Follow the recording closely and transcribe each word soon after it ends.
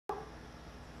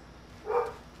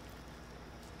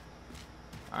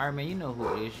Alright, man, you know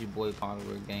who it is. Your boy,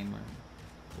 Polymer Gamer.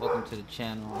 Welcome to the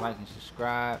channel. Like and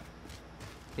subscribe.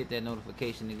 Hit that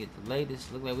notification to get the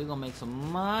latest. Look like we're gonna make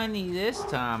some money this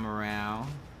time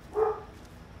around.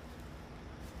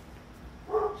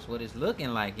 That's what it's looking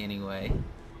like, anyway.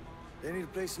 They need a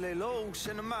place to lay low,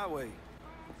 send them my way.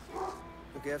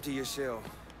 Look after yourself.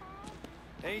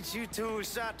 Ain't you two a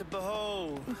sight to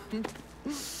behold?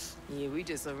 Yeah, we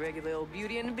just a regular old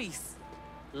Beauty and the Beast.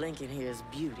 Lincoln here is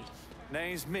Beauty.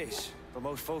 Name's Mish, but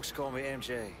most folks call me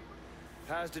MJ.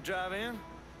 How's the drive in?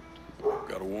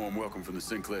 Got a warm welcome from the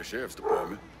Sinclair Sheriff's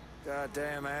Department.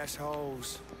 Goddamn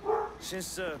assholes.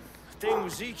 Since the thing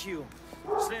with ZQ,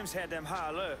 Slim's had them high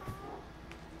alert.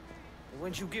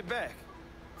 When'd you get back?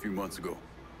 A few months ago.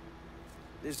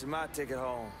 This is my ticket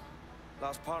home.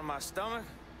 Lost part of my stomach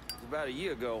about a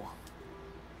year ago.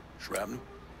 Shrapnel?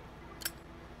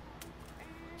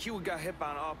 Huey got hit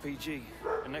by an RPG.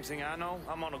 And next thing I know,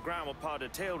 I'm on the ground with part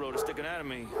of the tail rotor sticking out of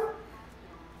me.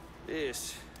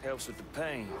 This helps with the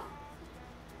pain.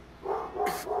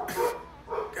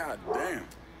 God damn.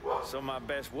 Some of my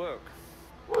best work.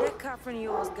 That cop friend of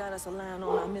yours got us a line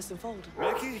on our missing folder.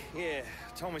 Ricky? Yeah,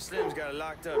 told me Slim's got it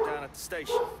locked up down at the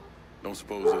station. Don't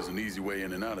suppose there's an easy way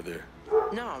in and out of there.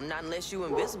 No, not unless you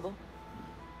invisible.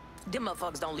 Them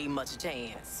motherfuckers don't leave much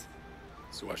chance.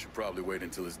 So I should probably wait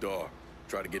until it's dark.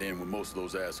 Try to get in when most of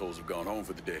those assholes have gone home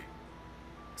for the day.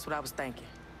 That's what I was thinking.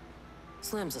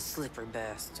 Slim's a slippery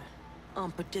bastard.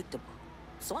 Unpredictable.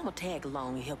 So I'm gonna tag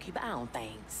along and help keep an eye on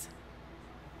things.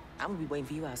 I'm gonna be waiting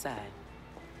for you outside.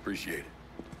 Appreciate it.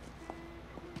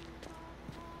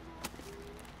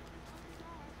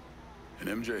 And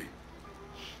MJ, you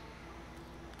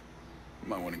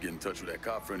might want to get in touch with that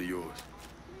cop friend of yours.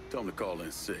 Tell him to call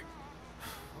in sick.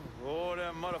 Oh,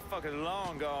 that motherfucker's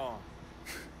long gone.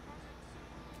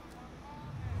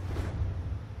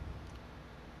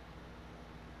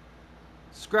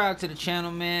 Subscribe to the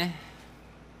channel, man.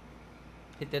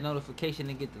 Hit that notification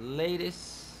to get the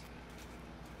latest.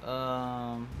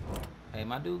 Hey,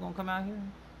 my dude gonna come out here?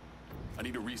 I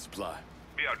need a resupply.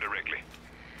 Be out directly.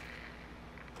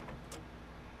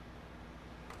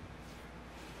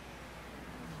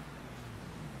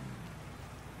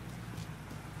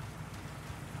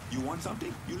 You want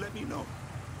something? You let me know.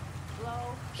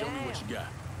 Slow Show me what you got.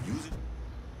 Use it.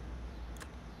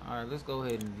 Alright, let's go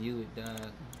ahead and view it,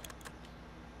 dog.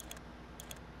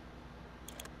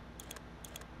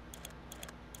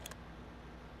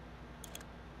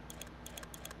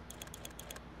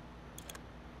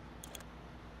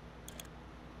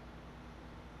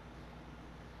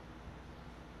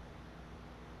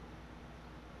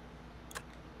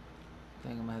 I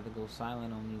think I'm gonna have to go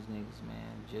silent on these niggas,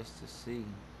 man, just to see.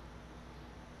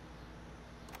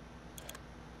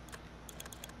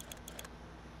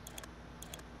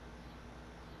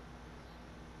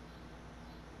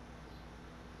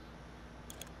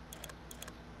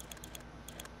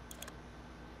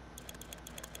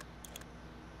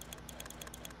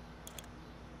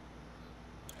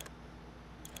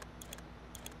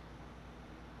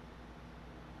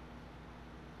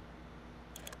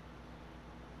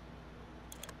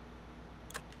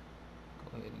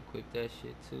 Go ahead and equip that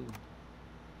shit too.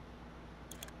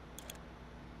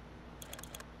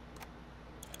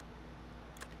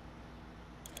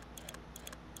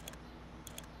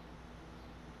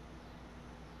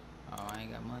 Oh, I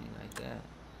ain't got money like that.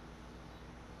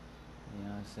 You know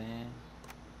what I'm saying?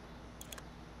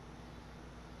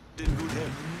 Didn't good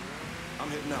head. I'm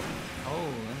heading out.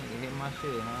 Oh, that nigga hit my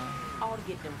shit, huh? Ought to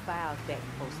get them files back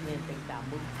before Slim thinks about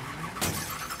moving.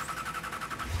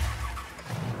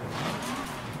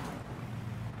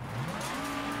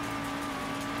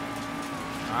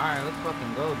 Alright, let's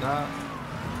fucking go, dog.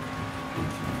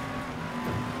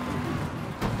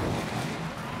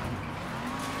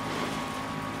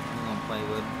 I'm gonna play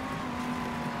with it.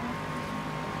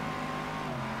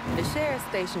 The sheriff's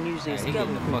station usually is He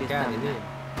getting skeleton the crew fuck this out time of of here.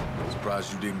 night.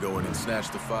 Surprised you didn't go in and snatch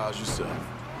the files yourself.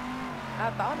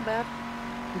 I thought about it,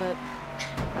 but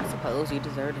I suppose you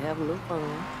deserve to have a little fun.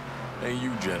 Ain't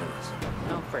you generous?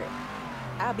 Don't fret.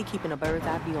 I'll be keeping a bird's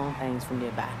eye view on things from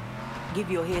nearby. Give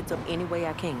you a heads up any way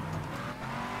I can.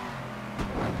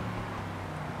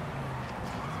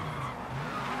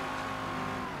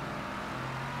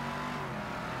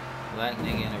 Black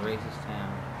nigga in a racist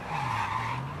town.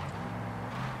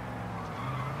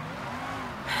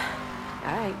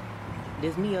 Alright,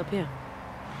 this me up here.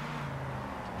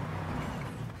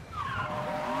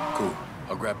 Cool.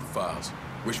 I'll grab the files.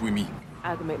 Wish we meet.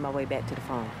 I can make my way back to the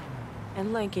phone.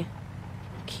 And Lincoln,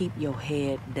 keep your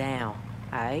head down,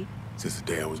 alright? Since the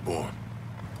day I was born.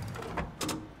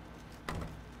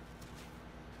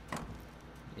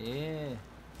 Yeah.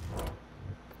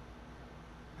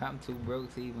 I'm too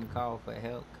broke to even call for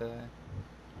help, cuz.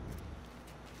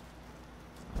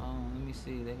 Let me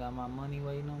see. They got my money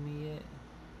waiting on me yet?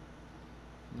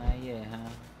 Not yet, huh?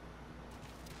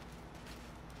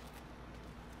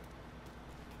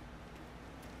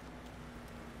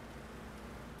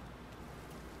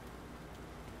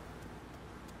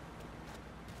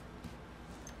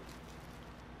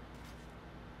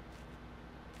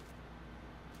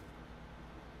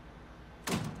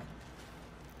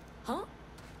 Huh?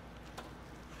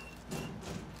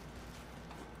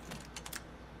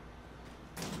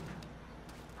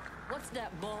 What's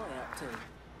that boy up to?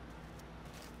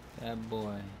 That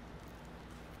boy.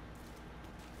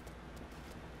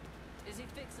 Is he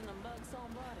fixing to mug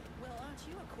somebody? Well, aren't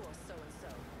you, of course,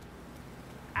 so-and-so?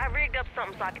 I rigged up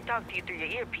something so I can talk to you through your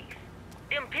earpiece.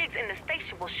 Them pigs in the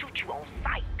station will shoot you on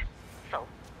sight. So,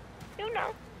 you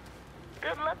know,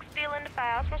 good luck stealing the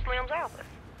files from Slim's office.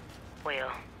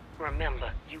 Well,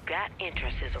 remember, you got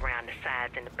entrances around the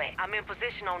sides and the back. I'm in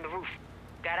position on the roof.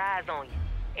 Got eyes on you.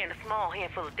 And a small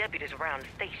handful of deputies around the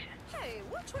station. Hey,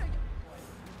 which way?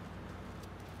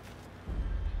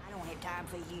 I don't have time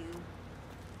for you.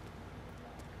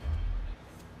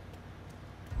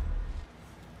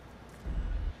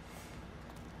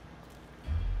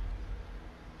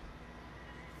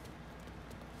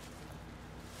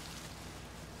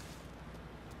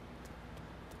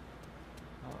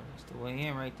 Oh, that's the way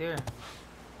in right there.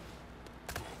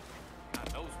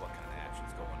 God knows what kind of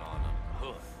action's going on under the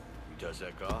hood. You touch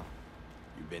that car?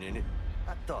 You been in it?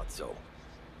 I thought so.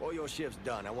 Before your shift's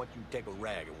done, I want you to take a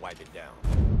rag and wipe it down.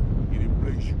 Any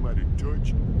place you might have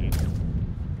touched?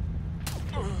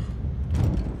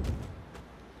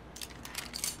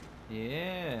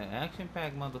 Yeah,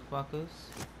 action-packed motherfuckers.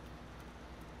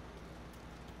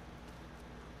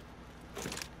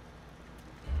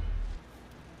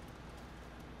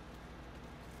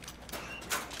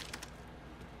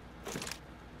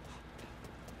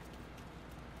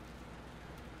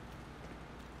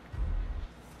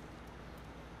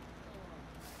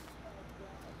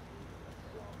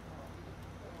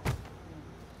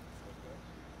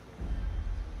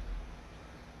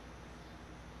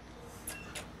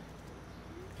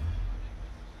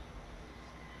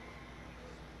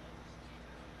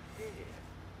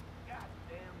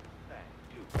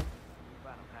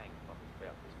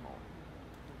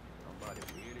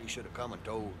 He should have come and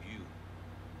told you.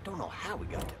 Don't know how we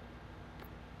got there.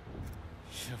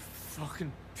 You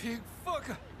fucking pig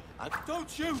fucker! Don't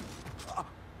shoot!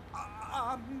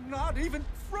 I'm not even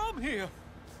from here!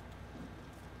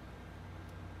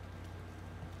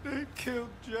 They killed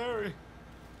Jerry.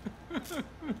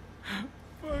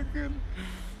 fucking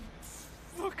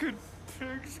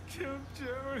pigs killed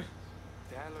Jerry.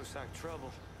 That looks like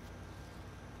trouble.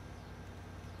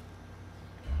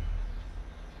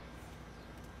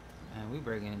 Man, we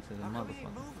breaking into the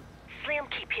motherfucker. Slim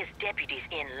keep his deputies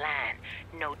in line.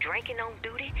 No drinking on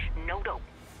duty, no dope.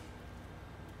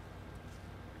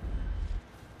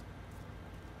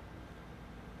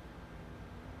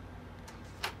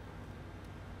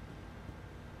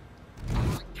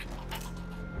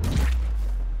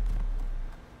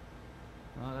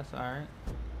 Oh, that's alright.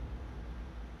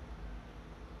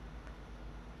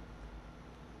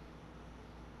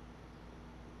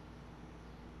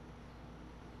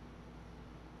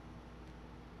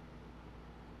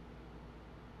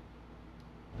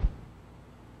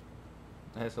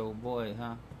 That's old boy,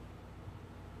 huh?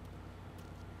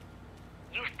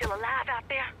 You still alive out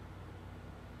there?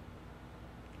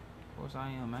 Of course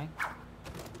I am, man.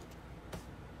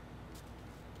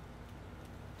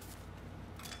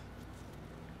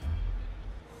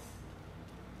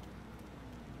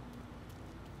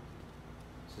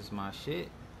 This is my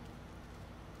shit.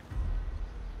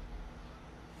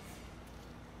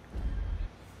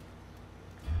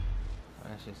 Oh,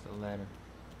 that's just a letter.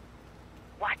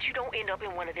 Watch you don't end up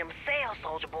in one of them cells,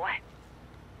 soldier boy.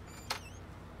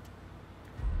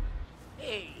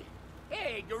 Hey,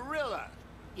 gorilla!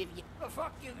 The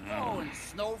fuck you going,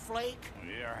 snowflake?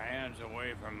 Your hands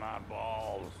away from my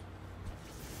balls.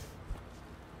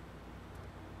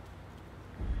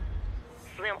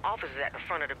 Slim office is at the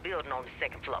front of the building on the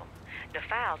second floor. The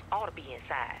files ought to be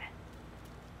inside.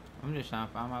 I'm just trying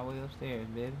to find my way upstairs,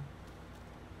 baby.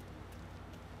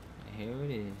 And here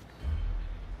it is.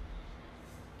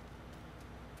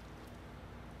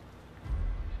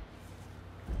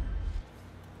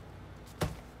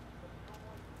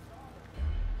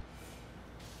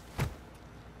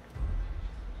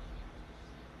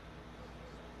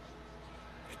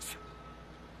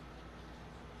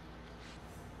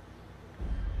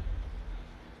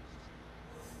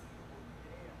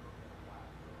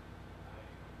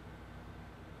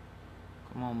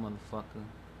 on, motherfucker.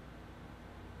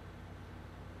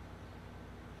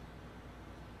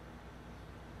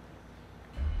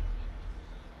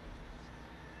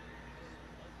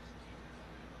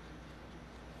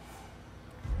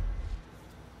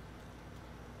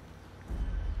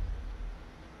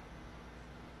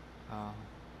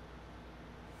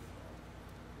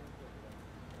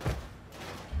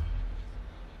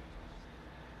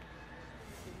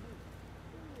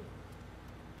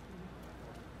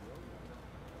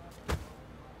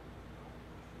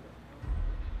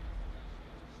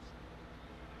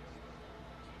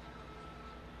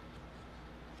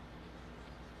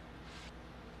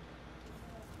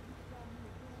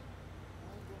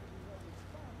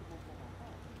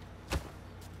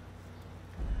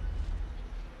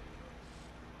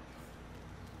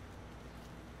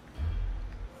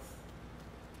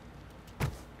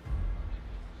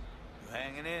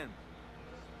 Hanging in.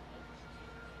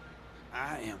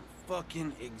 I am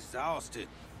fucking exhausted.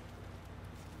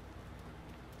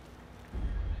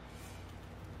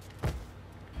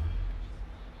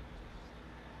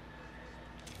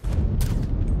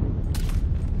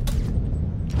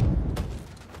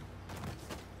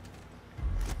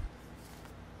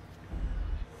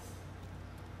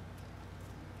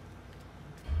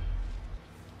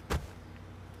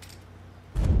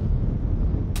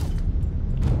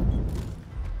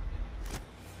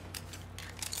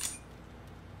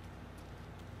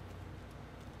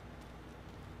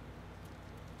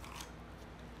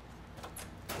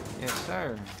 Yes,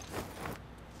 sir.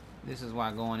 This is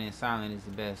why going in silent is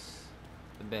the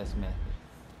best method.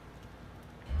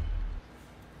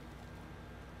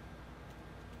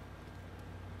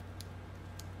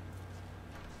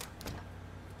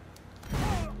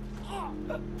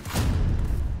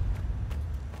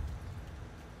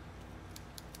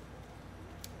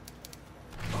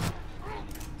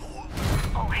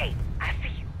 Oh, hey, I see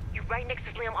you. You right next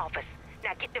to Slim's office.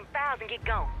 Now get them files and get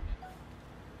gone.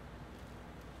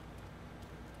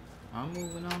 I'm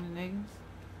moving on to niggas.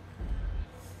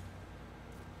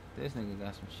 This nigga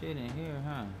got some shit in here,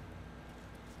 huh?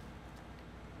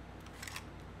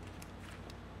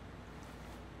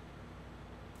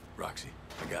 Roxy,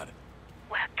 I got it.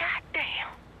 Well, goddamn.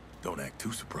 Don't act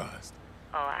too surprised.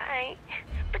 Oh, I ain't.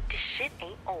 But this shit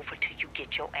ain't over till you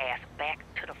get your ass back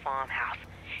to the farmhouse.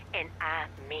 And I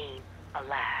mean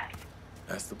alive.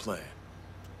 That's the plan.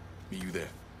 Meet you there.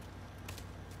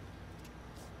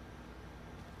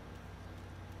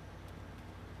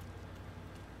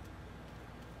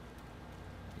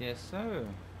 Yes, sir.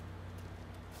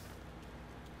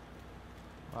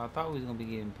 Well, I thought we was gonna be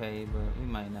getting paid, but we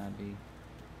might not be.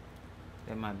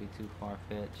 That might be too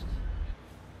far-fetched.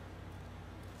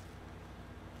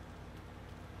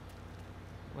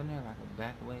 Wasn't there like a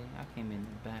back way? I came in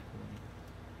the back way.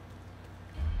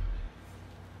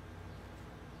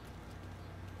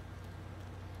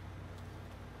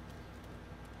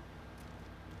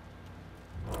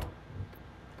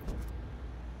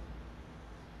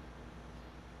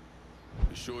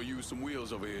 Sure use some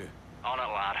wheels over here. On a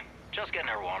lot. Just getting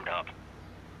her warmed up.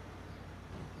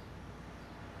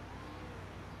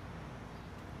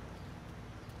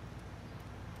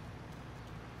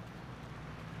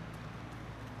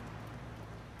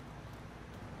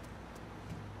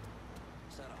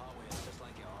 Set a hallway up just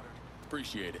like you ordered.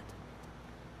 Appreciate it.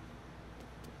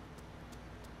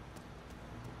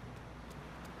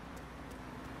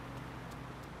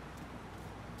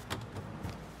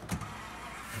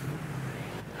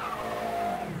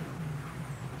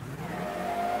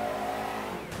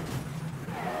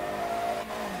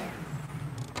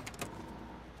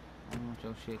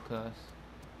 Your shit, cuss.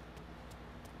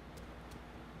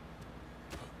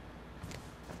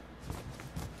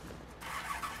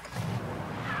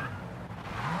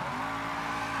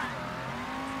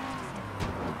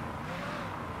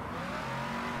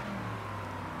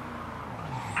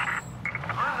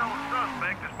 Unknown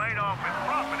suspect has made off with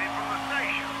property from the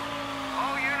station.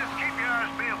 All units, keep your eyes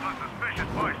peeled for suspicious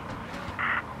voices.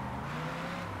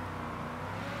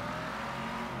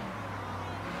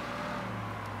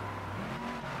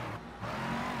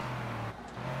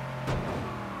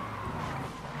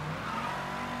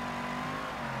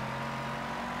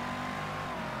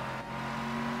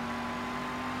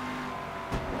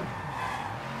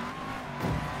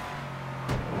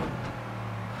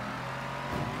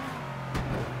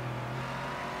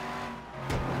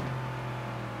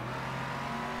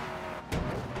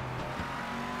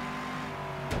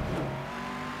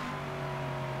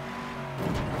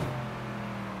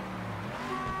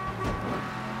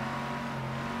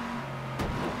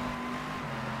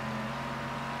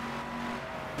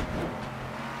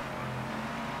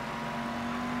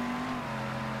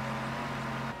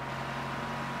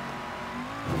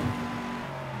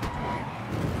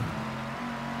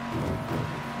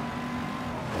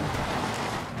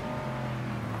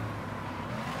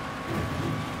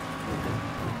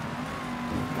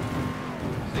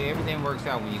 everything works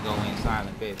out when you go in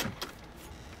silent, baby.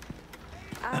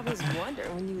 I was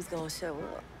wondering when you was gonna show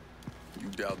up. You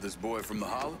doubt this boy from the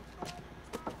holler?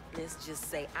 Let's just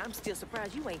say I'm still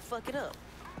surprised you ain't fuck it up.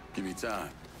 Give me time.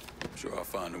 I'm sure I'll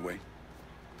find a way.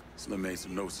 Slim made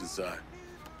some notes inside.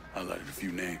 Highlighted a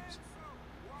few names.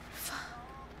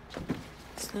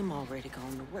 Slim already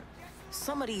gone to work.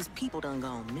 Some of these people done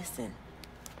gone missing.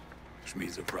 Which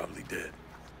means they're probably dead.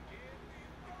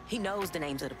 He knows the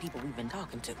names of the people we've been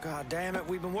talking to. God damn it,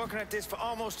 we've been working at this for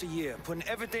almost a year, putting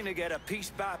everything together piece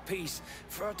by piece,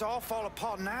 for it to all fall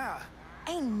apart now.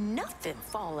 Ain't nothing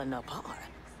falling apart.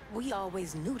 We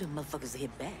always knew them motherfuckers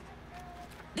hit back.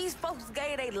 These folks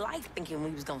gave their life thinking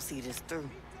we was gonna see this through.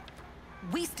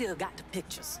 We still got the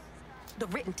pictures, the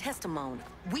written testimony.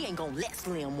 We ain't gonna let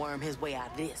Slim worm his way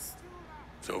out of this.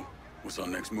 So, what's our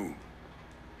next move?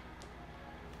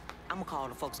 I'm gonna call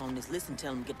the folks on this list and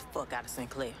tell them to get the fuck out of St.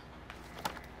 Clair.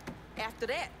 After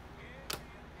that,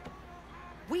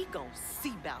 we gonna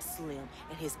see about Slim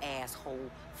and his asshole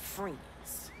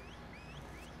friends.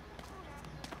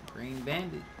 Green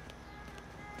Bandit.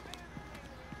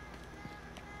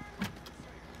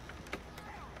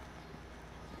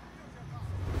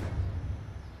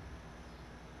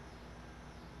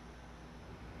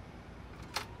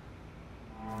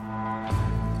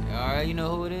 You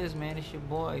know who it is, man. It's your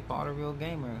boy, Paul the Real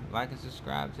Gamer. Like and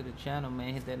subscribe to the channel,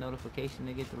 man. Hit that notification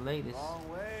to get the latest. Long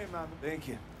way, man. Thank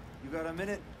you. You got a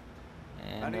minute?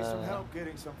 And, I need some help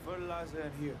getting some fertilizer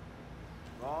in here.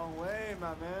 Long way, my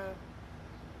man.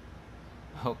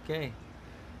 Okay.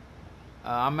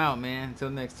 I'm out, man.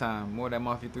 Until next time. More of that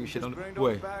Mafia 3 shit on the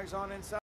way. Bags on inside.